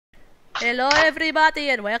Hello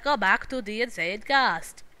everybody and welcome back to the Insane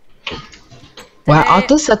Cast. Wow, Today,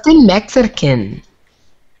 auto something Mexican.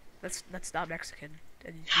 that's not Mexican.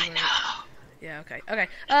 And I you were- know. Yeah, okay. Okay.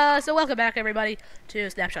 So welcome back everybody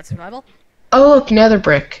to Snapshot Survival. Oh, look, another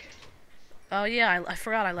brick. Oh yeah, I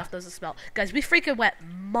forgot I left those to smell. Guys, we freaking went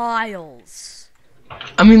miles.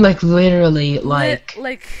 I mean, like, literally, like,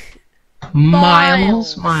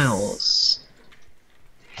 Miles. miles.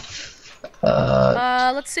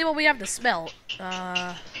 Let's see what we have to smell.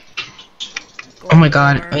 Oh my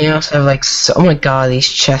god, I also have, like, oh my god, these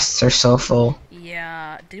chests are so full.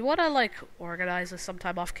 Yeah. Do you want to, like, organize this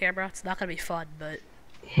sometime off camera? It's not gonna be fun, but...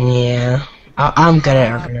 Yeah. I'm good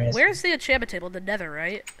at organizing. Where's the enchantment table? The nether,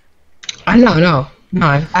 right? No,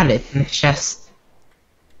 I've got it in the chest.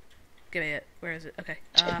 Give me it. Where is it? Okay.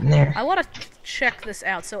 In there. I want to check this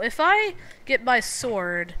out. So if I get my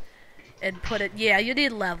sword and put it... Yeah, you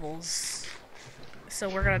need levels. So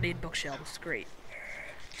we're gonna need bookshelves. Great.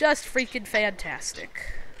 Just freaking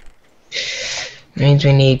fantastic. Means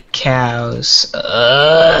we need cows.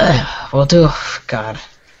 We'll do... God.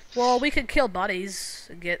 Well, we can kill bunnies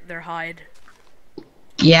and get their hide.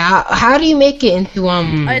 Yeah, how do you make it into,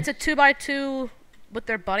 It's a 2x2 with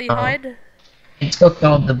their bunny hide. It's still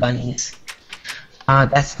called the bunnies.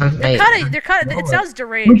 That sounds They're right. kind of. It sounds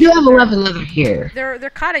deranged. We do have 11 leather here. They're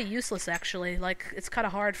kind of useless actually. Like it's kind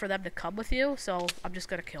of hard for them to come with you, so I'm just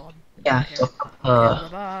gonna kill them. Yeah. Here. So, Kill the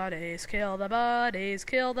bodies, kill the bodies,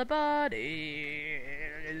 kill the bodies.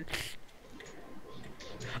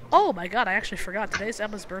 Oh my god! I actually forgot. Today's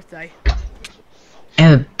Emma's birthday.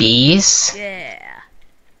 and bees. Yeah.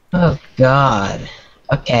 Oh God.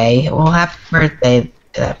 Okay. Well, happy birthday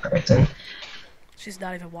to that person. She's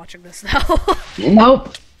not even watching this now.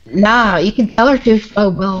 Nope. Nah. You can tell her to.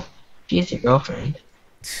 Oh well. She's your girlfriend.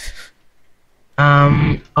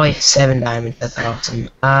 Oh, yeah, 7 diamonds. That's awesome.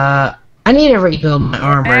 I need to rebuild my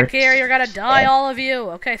armor. Back here, you're gonna die, all of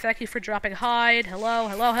you. Okay, thank you for dropping hide. Hello,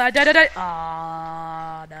 hello, hide, die.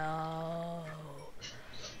 Ah, no.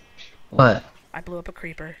 What? I blew up a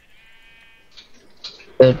creeper.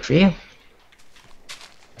 Good for you.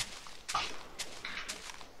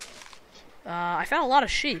 I found a lot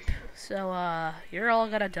of sheep, so, you're all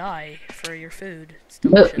gonna die for your food. It's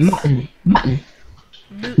delicious. Mutton.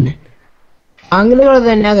 Mutant. I'm gonna go to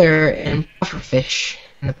the nether and pufferfish.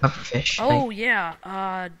 Oh,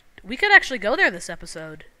 yeah, we could actually go there this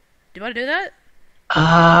episode. Do you want to do that?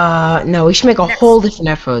 No, we should make a whole different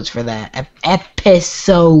episode for that.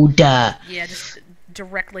 Episode. Yeah, just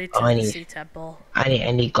directly to the sea temple.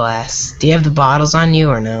 I need glass. Do you have the bottles on you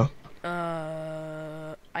or no?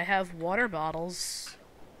 I have water bottles.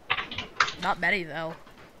 Not many, though.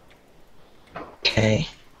 Okay.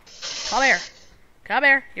 Come here. Come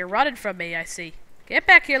here. You're running from me, I see. Get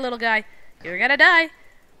back here, little guy. You're gonna die.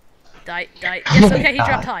 Die. Yes, okay, he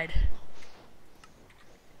dropped hide.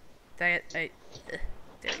 Dang it. There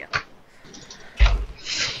we go.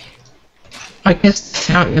 I guess the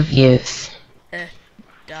fountain of youth.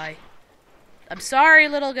 Die. I'm sorry,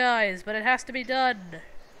 little guys, but it has to be done.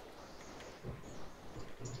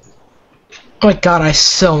 Oh my god, I have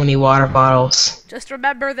so many water bottles. Just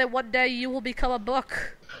remember that one day you will become a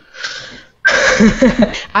book.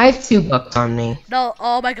 I have 2 books on me. No,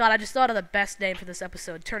 oh my god, I just thought of the best name for this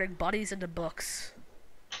episode. Turning bunnies into books.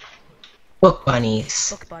 Book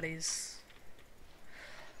bunnies. Book buddies.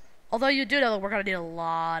 Although you do know that we're gonna need a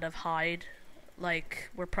lot of hide.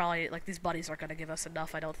 Like, we're probably, like, these buddies aren't gonna give us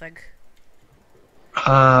enough, I don't think.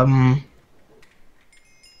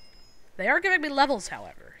 They are giving me levels,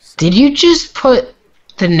 however. So. Did you just put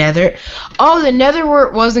the nether? Oh, the nether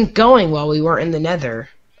wasn't going while we weren't in the nether.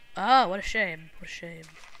 Oh, what a shame. What a shame.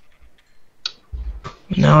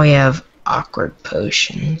 Now we have awkward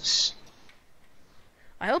potions.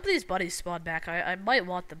 I hope these buddies spawn back. I might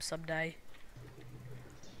want them someday.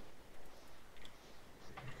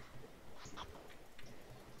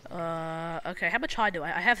 Okay, how much hide do I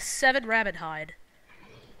have 7 rabbit hide.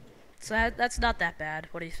 So that's not that bad.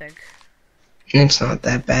 What do you think? It's not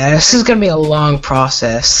that bad. This is gonna be a long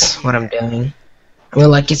process, what I'm doing. I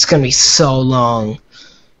mean, like, it's gonna be so long.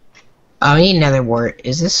 I need another wart.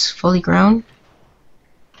 Is this fully grown?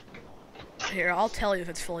 Here, I'll tell you if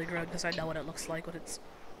it's fully grown, because I know what it looks like when it's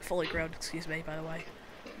fully grown. Excuse me, by the way.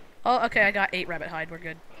 Oh, okay, I got 8 rabbit hide. We're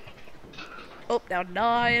good. Oh, now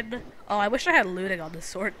 9. Oh, I wish I had looting on this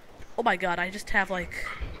sword. Oh my god, I just have, like...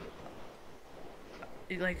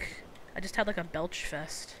 I just had, like, a belch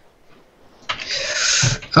fest.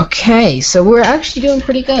 Okay, so we're actually doing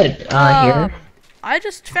pretty good, here. I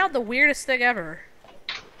just found the weirdest thing ever.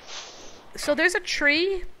 So there's a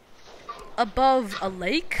tree above a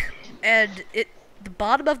lake, and the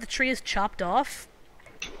bottom of the tree is chopped off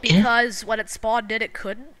because when it spawned in, it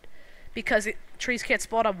couldn't because trees can't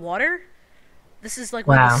spawn on water. This is like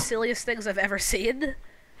one of the Wow. silliest things I've ever seen.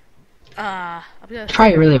 I'm gonna It's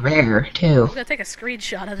probably really rare, too. take a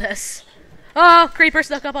screenshot of this. Oh, creeper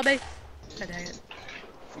snuck up on me. God dang it.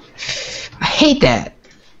 I hate that.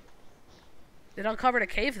 It uncovered a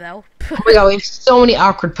cave though. Oh my god, we have so many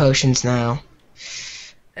awkward potions now.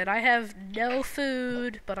 And I have no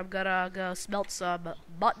food, but I'm gonna go smelt some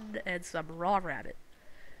mutton and some raw rabbit.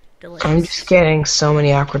 Delicious. I'm just getting so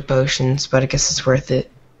many awkward potions, but I guess it's worth it.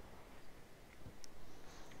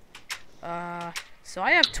 So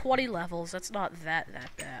I have 20 levels. That's not that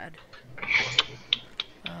bad.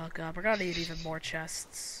 Oh god, we're gonna need even more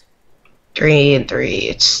chests. 3 and 3.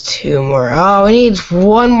 It's 2 more. Oh, we need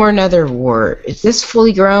 1 more nether wart. Is this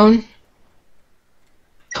fully grown?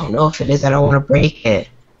 Don't know if it is. I don't want to break it.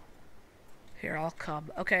 Here, I'll come.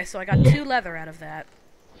 Okay, so I got 2 leather out of that.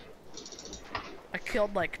 I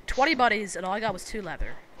killed like 20 bunnies, and all I got was 2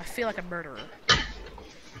 leather. I feel like a murderer.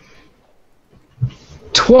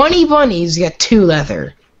 20 bunnies, you got 2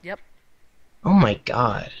 leather. Yep. Oh my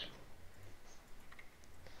god.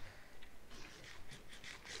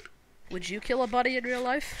 Would you kill a bunny in real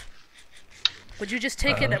life? Would you just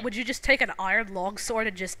take Would you just take an iron longsword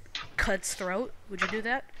and just cut its throat? Would you do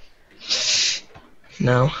that?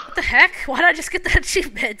 No. What the heck? Why did I just get that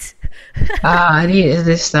achievement? I need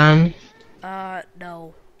this done.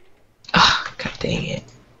 No. Ah, god dang it.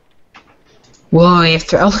 Whoa, you have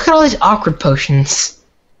to. Oh, look at all these awkward potions.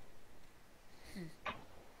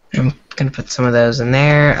 I'm gonna put some of those in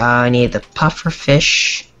there. I need the puffer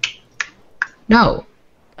fish. No.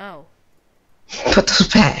 Oh. Put those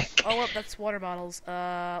back. Oh, well, that's water bottles.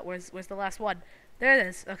 Where's the last one? There it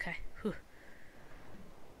is. Okay. Whew.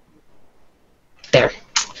 There.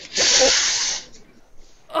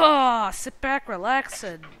 Oh, sit back, relax,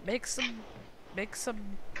 and make some.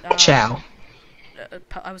 Chow.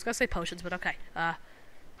 I was gonna say potions, but okay.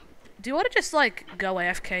 Do you want to just like go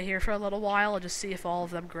AFK here for a little while and just see if all of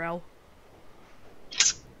them grow?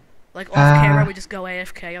 Like off camera, we just go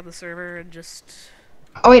AFK on the server and just.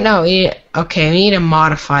 Oh wait, no. Okay, we need to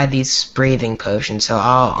modify these breathing potions. So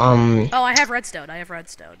I'll Oh, I have redstone.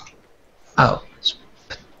 Oh,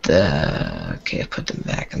 okay, put them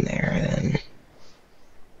back in there then.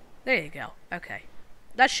 There you go. Okay,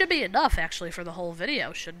 that should be enough actually for the whole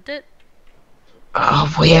video, shouldn't it?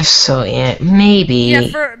 Oh, we have maybe.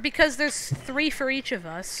 Yeah, because there's 3 for each of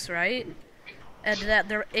us, right? And that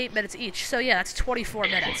they're 8 minutes each. So yeah, that's 24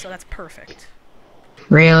 minutes. So that's perfect.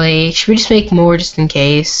 Really? Should we just make more just in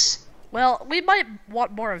case? Well, we might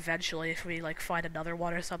want more eventually if we like find another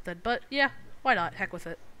one or something. But yeah, why not? Heck with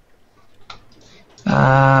it.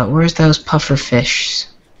 Where's those puffer fish?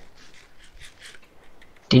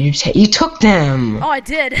 Did you take? You took them. Oh, I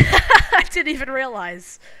did. I didn't even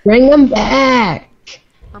realize. Bring them back.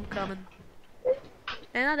 I'm coming.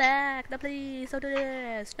 And I'm back. No, please don't do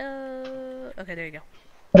this. No. Okay, there you go.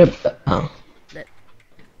 Oh. Lit.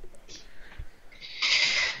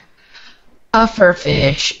 Puffer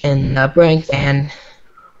fish in the brink pan.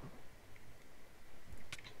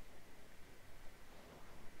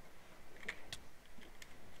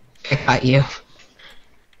 I got you.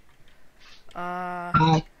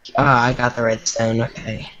 I got the redstone.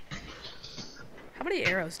 Okay. How many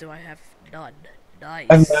arrows do I have? None.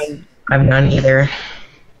 Nice. I'm none either.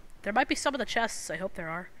 There might be some in the chests. I hope there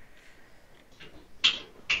are.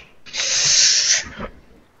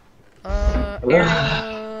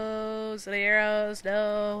 Arrows. Any arrows?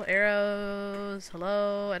 No. Arrows.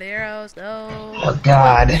 Hello. Any arrows? No. Oh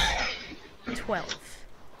god. 12.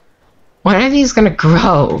 When are these gonna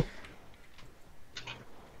grow?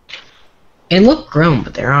 They look grown,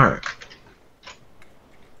 but they aren't.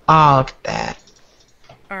 Oh, look at that.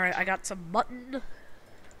 Alright, I got some mutton.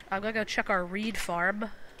 I'm gonna go check our reed farm.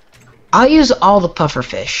 I'll use all the puffer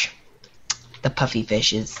fish. The puffy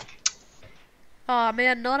fishes. Aw,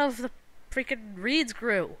 man, none of the freaking reeds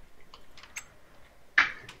grew.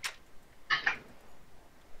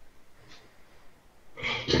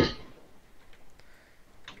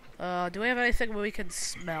 Do we have anything we can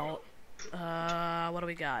smelt? What do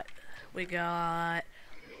we got? I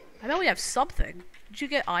know we have something. Did you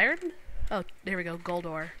get iron? Oh, there we go. Gold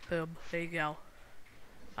ore. Boom. There you go.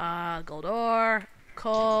 Gold ore.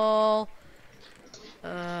 Coal.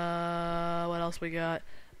 What else we got?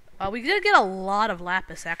 We did get a lot of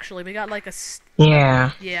lapis, actually. We got like a...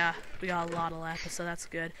 Yeah. Yeah, we got a lot of lapis, so that's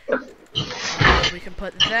good. We can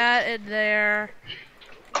put that in there.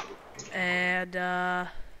 And,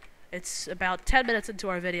 it's about 10 minutes into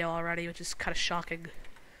our video already, which is kind of shocking.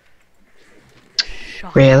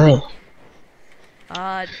 Really?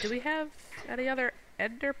 Do we have any other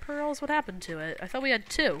ender pearls? What happened to it? I thought we had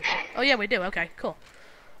 2. Oh yeah, we do. Okay, cool.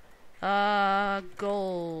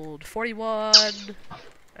 Gold. 41.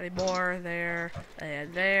 Any more? There.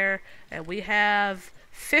 And there. And we have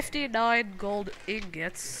 59 gold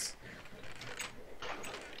ingots.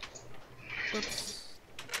 Whoops.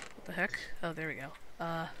 What the heck? Oh, there we go.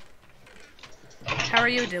 How are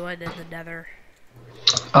you doing in the nether?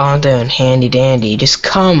 Oh, I'm doing handy dandy. Just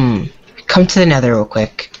come to the nether real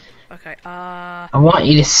quick. Okay, I want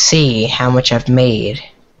you to see how much I've made.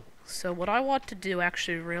 So what I want to do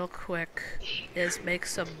actually real quick is make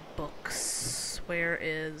some books. Where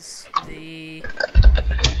is the...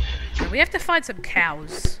 We have to find some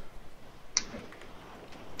cows.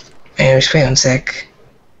 Man, just wait 1 sec.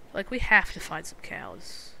 Like, we have to find some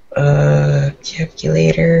cows.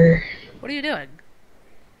 Calculator. What are you doing?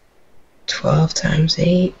 12 times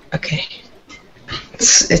 8. Okay.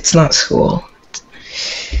 It's not school.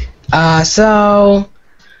 So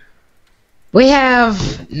we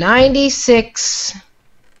have 96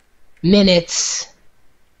 minutes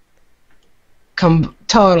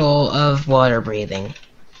total of water breathing.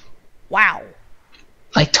 Wow.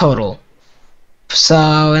 Like total.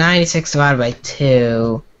 So 96 divided by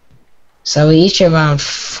 2. So we each have around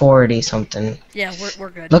 40 something. Yeah, we're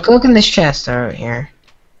good. Look in this chest over here.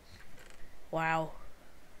 Wow.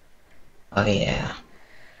 Oh yeah.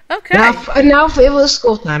 Okay. Now if it was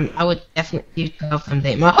school time, I would definitely use help from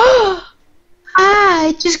day.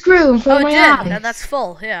 It just grew in front of my eyes. And that's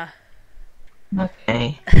full, yeah.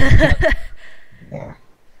 Okay. There.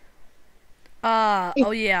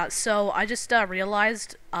 Oh yeah, so I just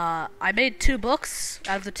realized I made 2 books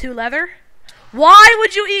out of the 2 leather. Why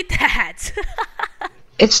would you eat that?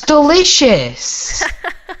 It's delicious.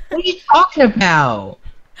 What are you talking about?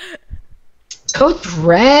 So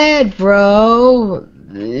red, bro.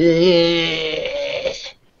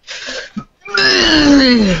 It's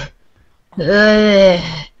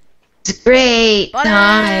a great Bunny!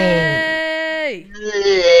 time.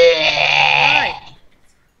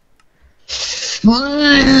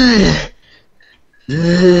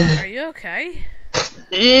 Are you okay?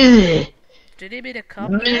 Do you need me to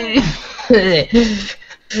come?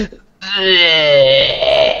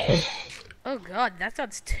 Oh god, that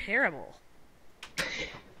sounds terrible.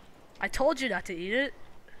 I told you not to eat it.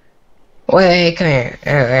 Wait, come here.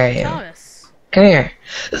 Where are you? Thomas. Come here.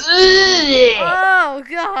 Oh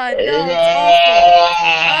god, no, it's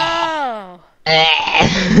awful. Oh.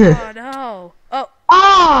 Oh no. Oh.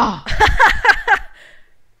 Oh!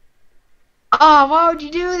 Oh, why would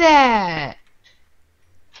you do that?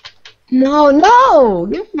 No!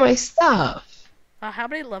 Give me my stuff. How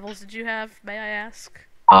many levels did you have, may I ask?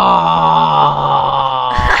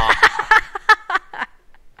 Oh!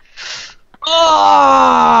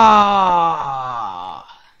 Oh!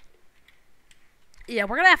 Yeah,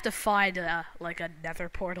 we're gonna have to find like a nether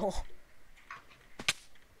portal.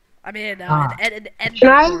 I mean, an ender Can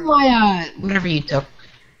I have portal. my, whatever you took?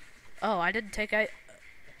 Oh, I didn't take I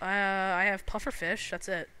have pufferfish, that's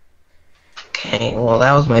it. Okay, well,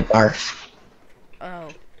 that was my barf. Oh.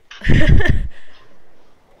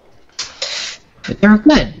 But they were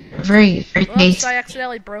good. Very, very Whoops, tasty. I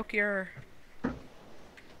accidentally broke your...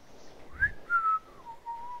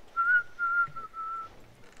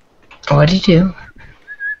 What'd you do?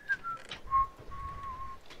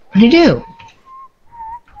 What'd you do?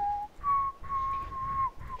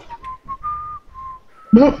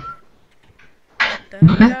 No.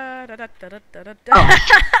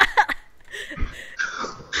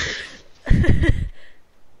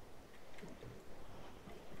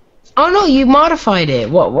 Oh no, you modified it.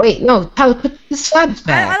 What? Wait, no. Tyler, put the slabs I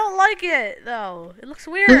back. don't like it, though. It looks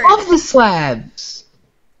weird. I love the slabs.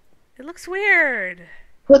 It looks weird.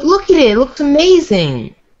 But look at it. It looks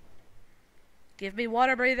amazing. Give me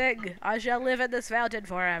water breathing. I shall live in this fountain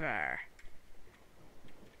forever.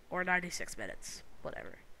 Or 96 minutes.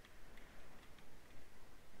 Whatever.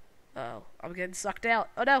 Oh, I'm getting sucked out.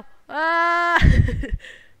 Oh no. Ah!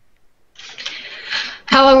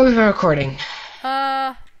 How long have we been recording?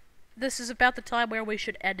 This is about the time where we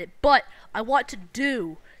should end it. But I want to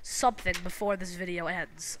do something before this video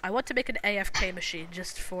ends. I want to make an AFK machine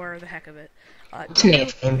just for the heck of it. It's an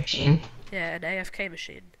AFK machine. Yeah, an AFK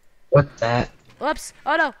machine. What's that? Whoops!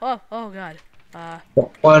 Oh no! Oh god.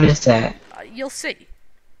 What is that? You'll see.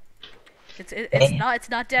 It's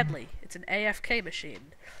not deadly. It's an AFK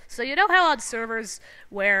machine. So you know how on servers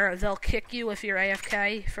where they'll kick you if you're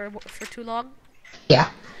AFK for too long? Yeah.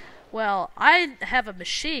 Well, I have a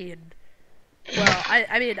machine. Well,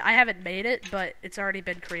 I mean I haven't made it, but it's already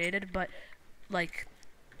been created. But like,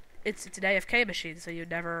 it's an AFK machine, so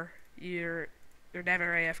you're never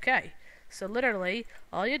AFK. So literally,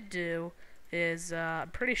 all you do is, I'm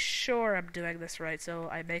pretty sure I'm doing this right. So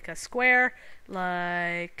I make a square,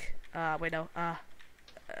 like, wait, no,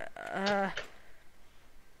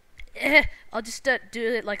 I'll just do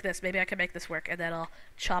it like this. Maybe I can make this work, and then I'll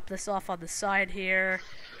chop this off on the side here,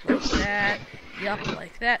 like that. Yup,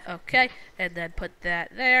 like that. Okay, and then put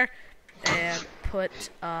that there, and put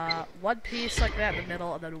one piece like that in the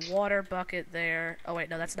middle, and then water bucket there. Oh wait,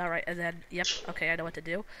 no, that's not right. And then, yep, okay, I know what to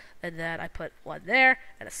do. And then I put one there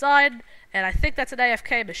and a side, and I think that's an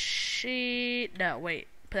AFK machine. No, wait,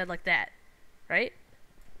 put it like that, right?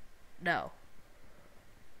 No,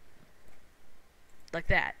 like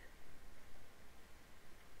that.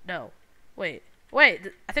 No. Wait. I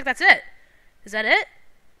think that's it. Is that it?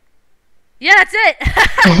 Yeah, that's it!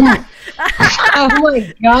 Oh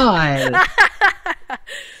my god.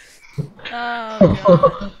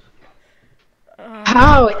 Oh, God.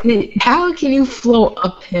 How can you float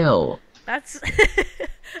uphill? That's...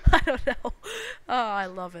 I don't know. Oh, I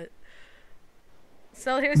love it.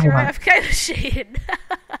 So here's your AFK machine.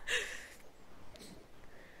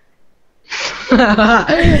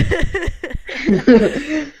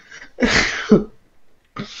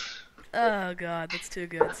 Oh god, that's too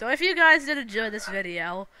good. So if you guys did enjoy this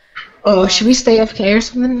video, should we stay AFK or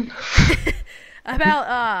something?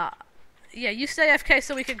 about yeah, you stay AFK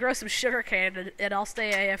so we can grow some sugarcane, and I'll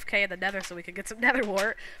stay AFK in the Nether so we can get some Nether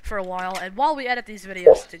wart for a while. And while we edit these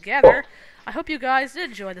videos together, I hope you guys did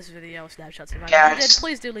enjoy this video of Snapshot Survival. If you did,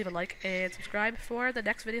 please do leave a like and subscribe for the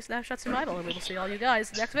next video of Snapshot Survival, and we will see all you guys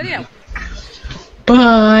in the next video. Bye.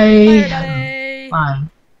 Bye, everybody. Bye.